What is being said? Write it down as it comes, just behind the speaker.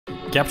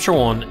Capture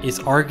One is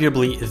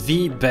arguably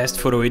the best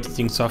photo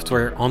editing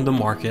software on the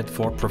market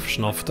for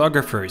professional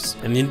photographers.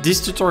 And in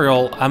this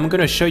tutorial, I'm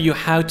gonna show you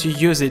how to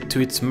use it to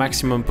its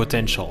maximum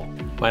potential.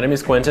 My name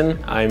is Quentin.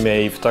 I'm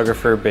a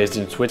photographer based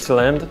in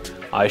Switzerland.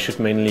 I shoot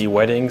mainly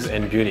weddings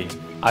and beauty.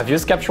 I've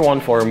used Capture One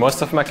for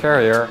most of my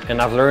career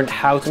and I've learned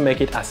how to make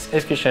it as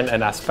efficient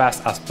and as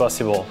fast as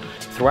possible.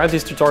 Throughout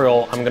this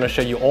tutorial, I'm gonna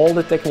show you all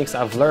the techniques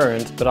I've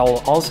learned, but I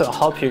will also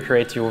help you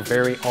create your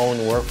very own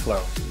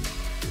workflow.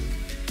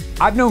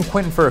 I've known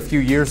Quentin for a few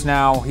years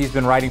now. He's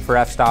been writing for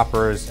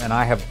Fstoppers, and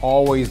I have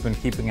always been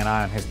keeping an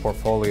eye on his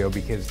portfolio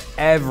because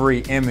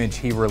every image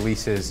he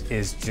releases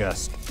is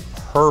just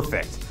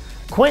perfect.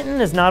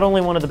 Quentin is not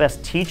only one of the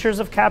best teachers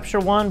of Capture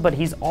One, but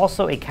he's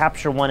also a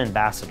Capture One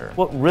ambassador.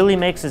 What really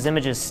makes his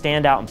images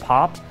stand out and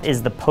pop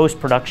is the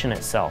post-production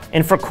itself.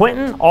 And for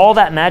Quentin, all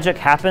that magic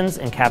happens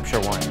in Capture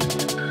One.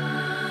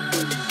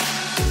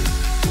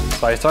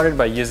 So I started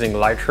by using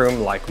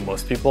Lightroom like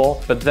most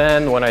people, but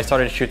then when I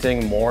started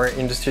shooting more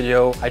in the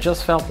studio, I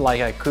just felt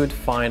like I could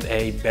find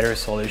a better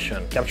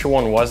solution. Capture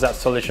One was that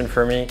solution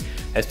for me,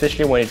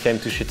 especially when it came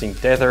to shooting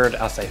tethered,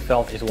 as I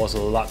felt it was a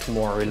lot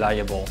more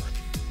reliable.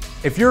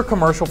 If you're a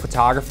commercial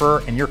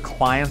photographer and your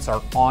clients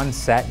are on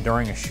set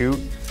during a shoot,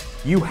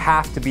 you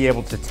have to be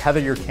able to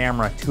tether your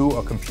camera to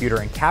a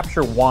computer, and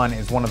Capture One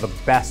is one of the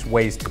best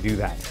ways to do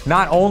that.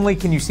 Not only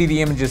can you see the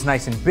images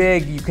nice and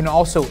big, you can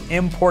also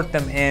import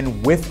them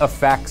in with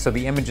effects so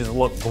the images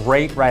look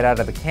great right out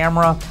of the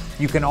camera.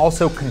 You can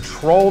also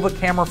control the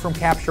camera from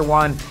Capture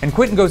One, and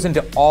Quentin goes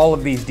into all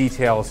of these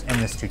details in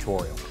this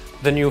tutorial.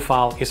 The new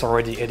file is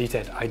already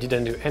edited. I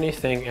didn't do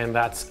anything, and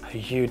that's a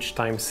huge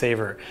time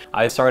saver.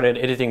 I started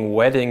editing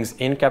weddings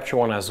in Capture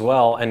One as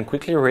well and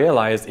quickly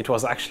realized it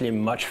was actually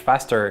much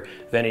faster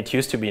than it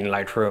used to be in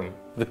Lightroom.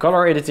 The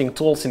color editing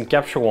tools in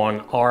Capture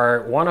One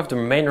are one of the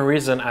main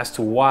reasons as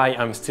to why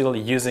I'm still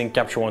using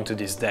Capture One to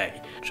this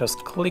day.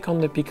 Just click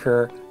on the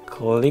picker,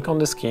 click on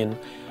the skin,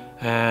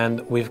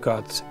 and we've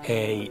got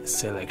a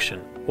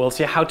selection. We'll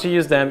see how to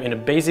use them in a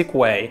basic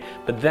way,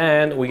 but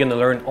then we're gonna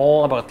learn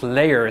all about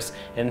layers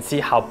and see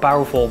how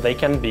powerful they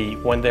can be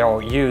when they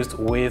are used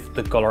with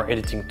the color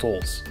editing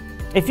tools.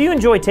 If you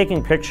enjoy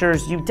taking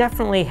pictures, you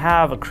definitely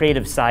have a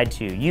creative side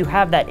to you. You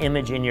have that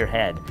image in your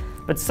head.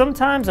 But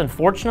sometimes,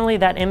 unfortunately,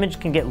 that image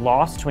can get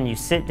lost when you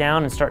sit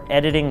down and start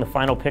editing the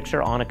final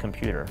picture on a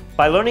computer.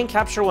 By learning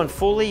Capture One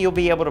fully, you'll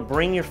be able to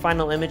bring your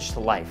final image to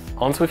life.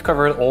 Once we've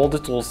covered all the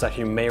tools that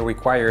you may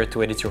require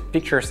to edit your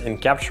pictures in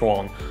Capture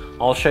One,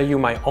 I'll show you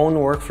my own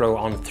workflow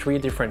on 3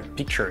 different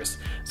pictures.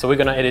 So we're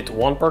gonna edit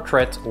one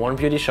portrait, one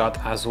beauty shot,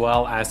 as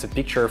well as a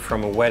picture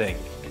from a wedding.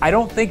 I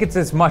don't think it's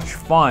as much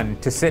fun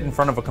to sit in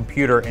front of a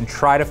computer and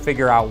try to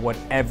figure out what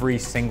every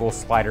single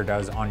slider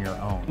does on your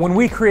own. When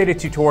we create a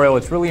tutorial,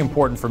 it's really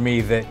important for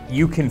me that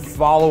you can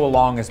follow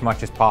along as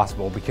much as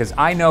possible, because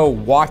I know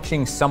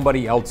watching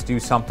somebody else do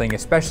something,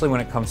 especially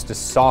when it comes to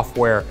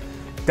software,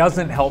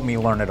 doesn't help me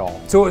learn at all.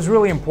 So it was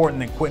really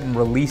important that Quentin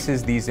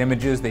releases these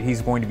images that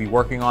he's going to be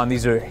working on.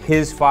 These are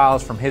his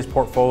files from his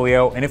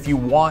portfolio, and if you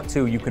want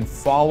to, you can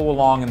follow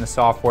along in the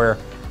software.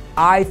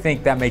 I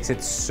think that makes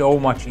it so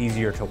much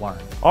easier to learn.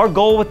 Our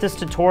goal with this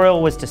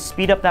tutorial was to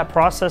speed up that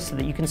process so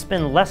that you can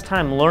spend less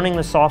time learning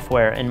the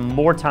software and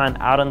more time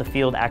out on the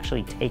field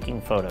actually taking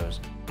photos.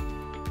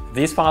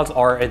 These files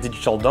are a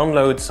digital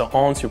download, so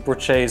once you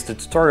purchase the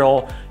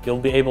tutorial, you'll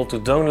be able to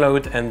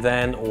download and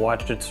then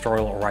watch the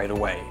tutorial right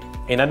away.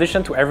 In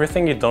addition to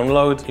everything you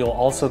download, you'll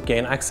also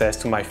gain access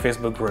to my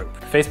Facebook group.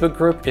 Facebook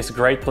group is a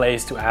great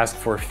place to ask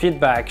for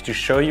feedback, to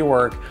show your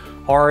work,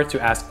 or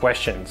to ask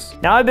questions.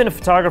 Now, I've been a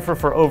photographer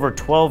for over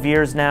 12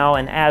 years now,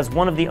 and as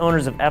one of the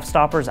owners of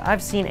Fstoppers,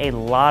 I've seen a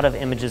lot of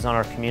images on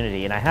our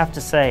community, and I have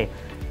to say,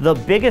 the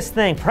biggest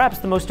thing, perhaps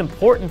the most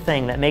important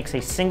thing that makes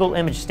a single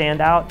image stand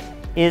out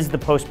is the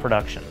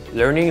post-production.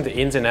 Learning the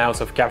ins and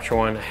outs of Capture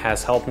One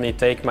has helped me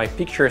take my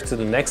pictures to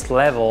the next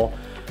level,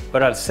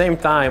 but at the same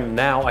time,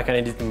 now I can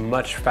edit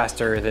much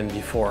faster than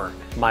before.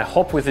 My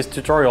hope with this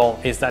tutorial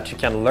is that you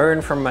can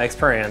learn from my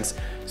experience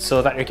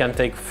so that you can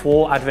take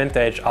full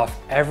advantage of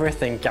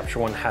everything Capture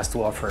One has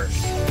to offer.